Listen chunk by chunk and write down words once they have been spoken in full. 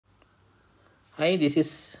Hi, this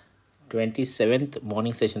is 27th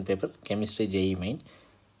morning session paper, Chemistry JEE Main,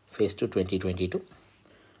 Phase 2 2022.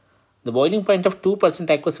 The boiling point of 2%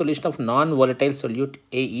 aqueous solution of non-volatile solute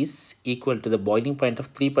A is equal to the boiling point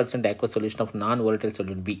of 3% aqueous solution of non-volatile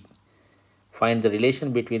solute B. Find the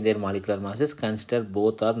relation between their molecular masses. Consider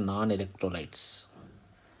both are non-electrolytes.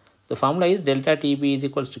 The formula is delta TB is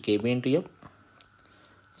equals to Kb into M.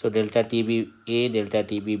 So delta TB A, delta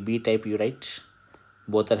TB B type you write.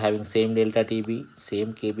 Both are having same delta TB,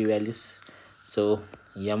 same Kb values. So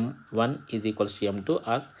M1 is equals to M2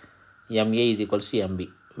 or Ma is equals to Mb.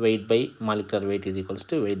 Weight by molecular weight is equals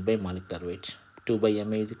to weight by molecular weight. 2 by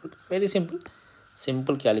Ma is equal to, very simple.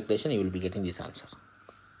 Simple calculation, you will be getting this answer.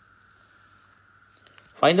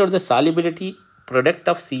 Find out the solubility product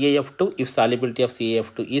of CaF2 if solubility of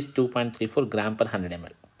CaF2 is 2.34 gram per 100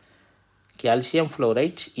 ml. Calcium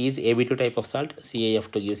fluoride is Ab2 type of salt.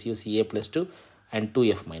 CaF2 gives you Ca plus 2 and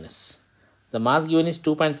 2F minus. The mass given is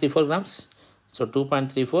 2.34 grams. So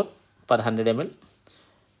 2.34 per 100 ml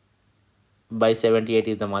by 78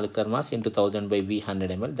 is the molecular mass into 1000 by V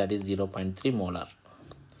 100 ml, that is 0.3 molar.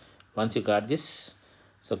 Once you got this,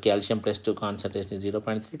 so calcium plus 2 concentration is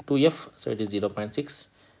 0.3, 2F, so it is 0.6,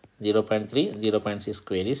 0.3, 0.6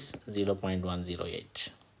 square is 0.108.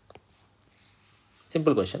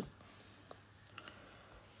 Simple question.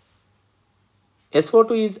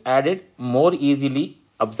 SO2 is added more easily,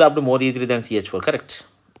 absorbed more easily than CH4, correct?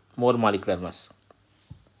 More molecular mass.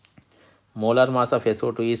 Molar mass of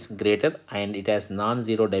SO2 is greater and it has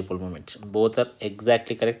non-zero dipole moment. Both are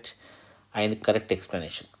exactly correct and correct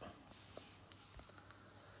explanation.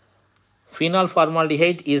 Phenol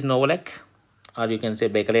formaldehyde is Novolac, or you can say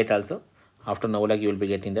Bakelite also. After Novolac you will be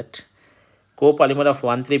getting that. Copolymer of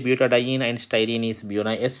 1,3-butadiene and styrene is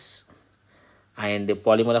Buna S. And the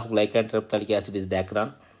polymer of glycan terephthalic acid is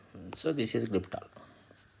Dacron. So this is Gliptol.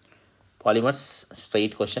 Polymers,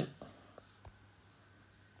 straight question.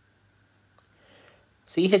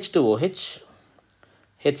 CH2OH,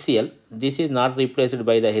 HCl. This is not replaced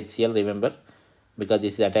by the HCl, remember, because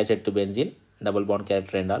this is attached to benzene, double bond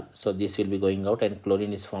character and all. So this will be going out and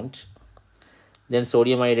chlorine is formed. Then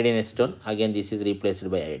sodium iodine acetone, again this is replaced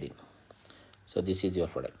by iodine. So this is your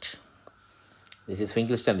product. This is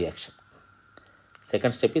Finkelstein reaction.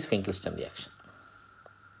 Second step is Finkelstein reaction.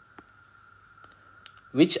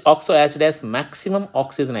 Which oxo acid has maximum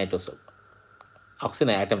oxygen atom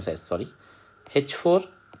size? Sorry,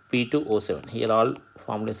 H4P2O7. Here all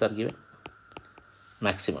formulas are given.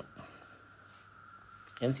 Maximum.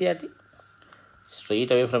 NCERT.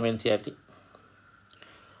 Straight away from NCERT.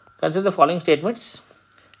 Consider the following statements.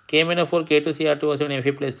 KMnO4, K2Cr2O7,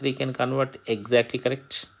 Fe plus 3 can convert exactly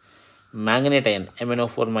correct. Manganate ion,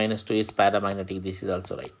 MnO4 minus 2 is paramagnetic. This is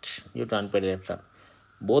also right. Due to unpaired electron.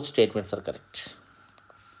 Both statements are correct.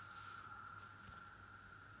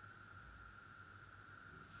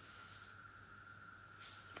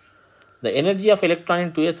 The energy of electron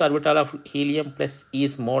in 2s orbital of helium plus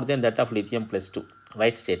is more than that of lithium plus 2.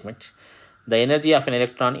 Right statement. The energy of an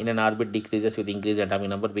electron in an orbit decreases with increased atomic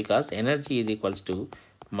number because energy is equals to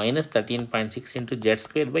minus 13.6 into Z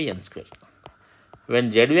square by N square.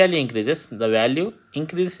 When Z value increases, the value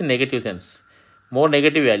increases in negative sense. More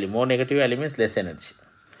negative value means less energy.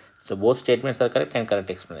 So both statements are correct and correct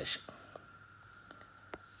explanation.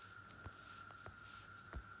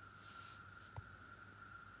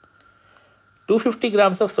 $250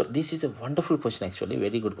 grams of, this is a wonderful question actually,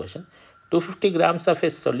 very good question. 250 grams of a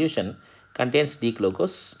solution contains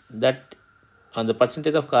D-glucose that on the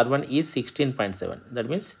percentage of carbon is 16.7. That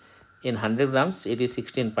means in 100 grams it is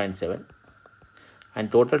 16.7. And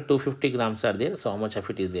total 250 grams are there. So how much of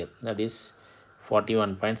it is there? That is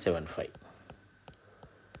 41.75.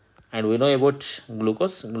 And we know about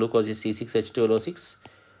glucose. Glucose is C6H12O6.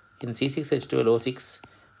 In C6H12O6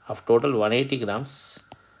 of total 180 grams,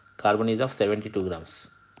 carbon is of 72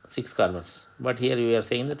 grams, 6 carbons. But here we are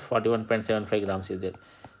saying that 41.75 grams is there.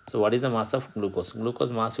 So what is the mass of glucose?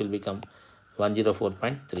 Glucose mass will become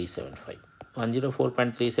 104.375.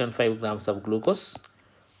 104.375 grams of glucose.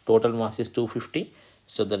 Total mass is 250.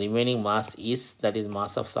 So the remaining mass is, that is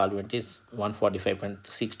mass of solvent is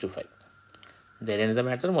 145.625. Then ends the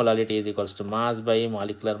matter. Molality is equals to mass by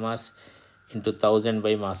molecular mass into 1000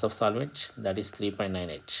 by mass of solvent, that is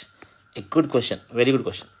 3.98. A good question, very good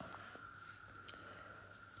question.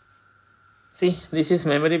 See, this is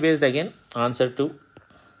memory based again. Answer 2.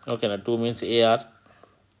 Okay, now 2 means AR,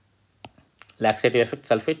 laxative effect,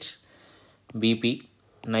 sulfate, BP,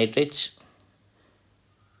 nitrate,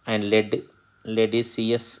 and lead. Lead is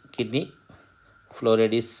CS, kidney.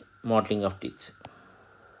 Fluoride is mottling of teeth.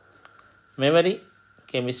 Memory,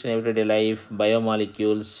 chemistry in everyday life,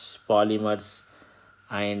 biomolecules, polymers,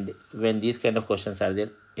 And when these kind of questions are there,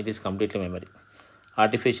 it is completely memory.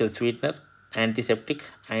 Artificial sweetener, antiseptic,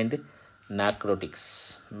 and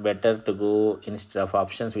narcotics. Better to go instead of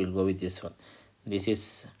options, we'll go with this one. This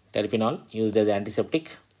is terpenol, used as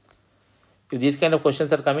antiseptic. If these kind of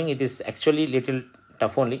questions are coming, it is actually little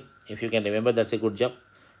tough only. If you can remember, that's a good job.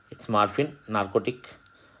 It's morphine, narcotic,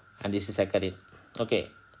 and this is saccharin. Okay.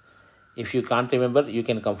 If you can't remember, you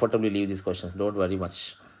can comfortably leave these questions. Don't worry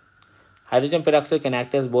much. Hydrogen peroxide can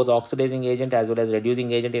act as both oxidizing agent as well as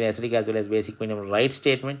reducing agent in acidic as well as basic medium. Right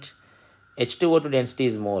statement. H2O2 density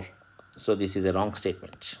is more. So this is a wrong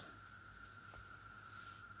statement.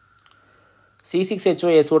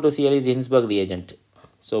 C6HOSO2Cl is Hinsberg reagent.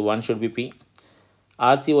 So one should be P.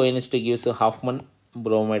 RCONH2 gives a Hoffman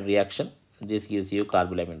bromide reaction. This gives you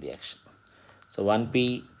carbolamine reaction. So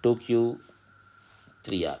 1P, 2Q,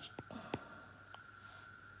 3R.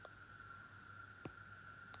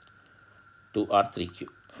 2R, 3Q.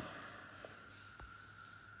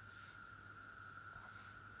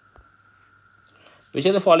 Which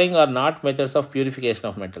of the following are not methods of purification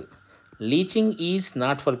of metal? Leaching is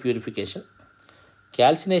not for purification.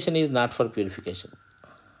 Calcination is not for purification.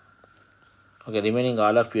 Okay, remaining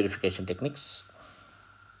all are purification techniques.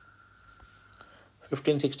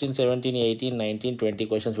 15, 16, 17, 18, 19, 20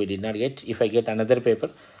 questions we did not get. If I get another paper,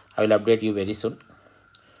 I will update you very soon.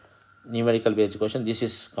 Numerical based question. This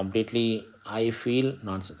is completely, I feel,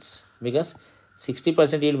 nonsense. Because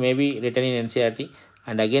 60% yield may be written in NCERT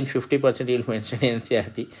and again 50% yield mentioned in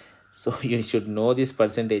NCERT. So you should know these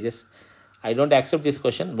percentages. I don't accept this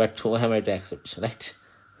question, but who am I to accept, right?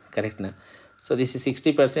 Correct now. So this is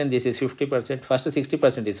 60%, this is 50%. First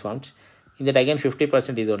 60% is formed. In that again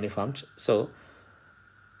 50% is only formed. So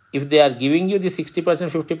if they are giving you the 60%,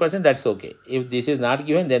 50%, that's okay. If this is not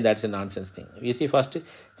given, then that's a nonsense thing. We see first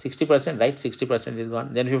 60%, right? 60% is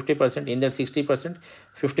gone. Then 50%. In that 60%,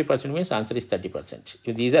 50% means answer is 30%.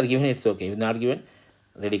 If these are given, it's okay. If not given,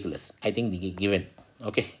 ridiculous. I think given.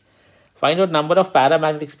 Okay. Find out number of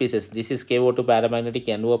paramagnetic species. This is KO2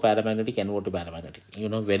 paramagnetic, NO paramagnetic, NO2 paramagnetic. You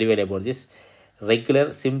know very well about this.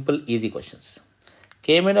 Regular, simple, easy questions.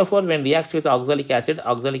 KMnO4 when reacts with oxalic acid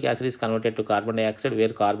is converted to carbon dioxide where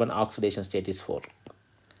carbon oxidation state is 4.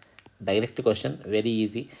 Direct question, very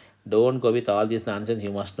easy. Don't go with all this nonsense,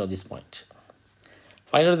 you must know this point.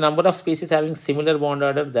 Find out the number of species having similar bond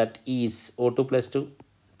order, that is O2 plus 2,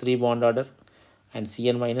 3 bond order, and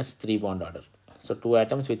Cn minus 3 bond order. So 2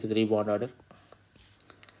 atoms with 3 bond order,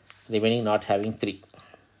 remaining not having 3.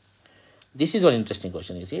 This is one interesting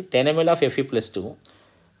question, you see. 10 ml of Fe plus 2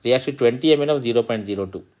 reacts with 20 ml of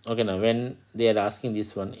 0.02. Okay, now when they are asking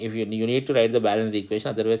this one, if you need to write the balanced equation,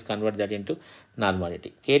 otherwise convert that into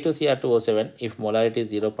normality. K2Cr2O7, if molarity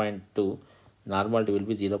is 0.2, normality will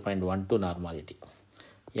be 0.12 normality.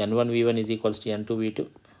 N1V1 is equals to N2V2.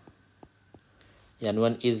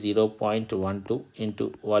 N1 is 0.12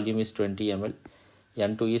 into volume is 20 ml.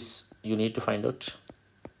 N2 is, you need to find out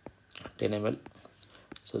 10 ml.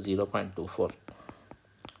 So 0.24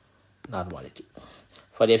 normality.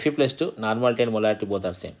 For Fe plus 2, normality and molarity both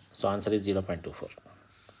are same. So answer is 0.24.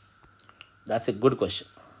 That's a good question.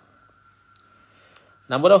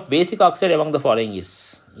 Number of basic oxide among the following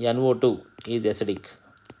is NO2 is acidic,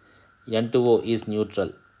 N2O is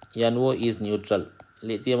neutral, NO is neutral,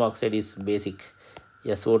 lithium oxide is basic,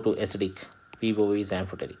 SO2 acidic, PO is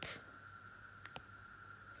amphoteric.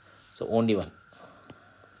 So only one.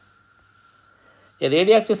 A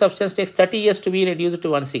radioactive substance takes 30 years to be reduced to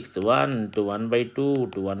 1/6, 1 to 1 by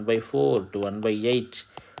 2 to 1 by 4 to 1 by 8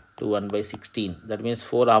 to 1 by 16. That means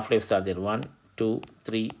 4 half-lives are there. 1, 2,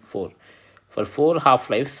 3, 4. For 4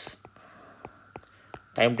 half-lives,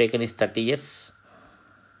 time taken is 30 years.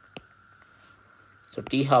 So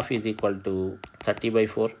T half is equal to 30 by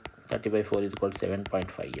 4. 30 by 4 is equal to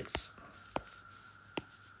 7.5 years.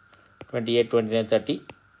 28, 29, 30.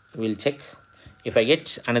 We'll check. If I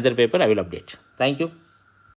get another paper, I will update. Thank you.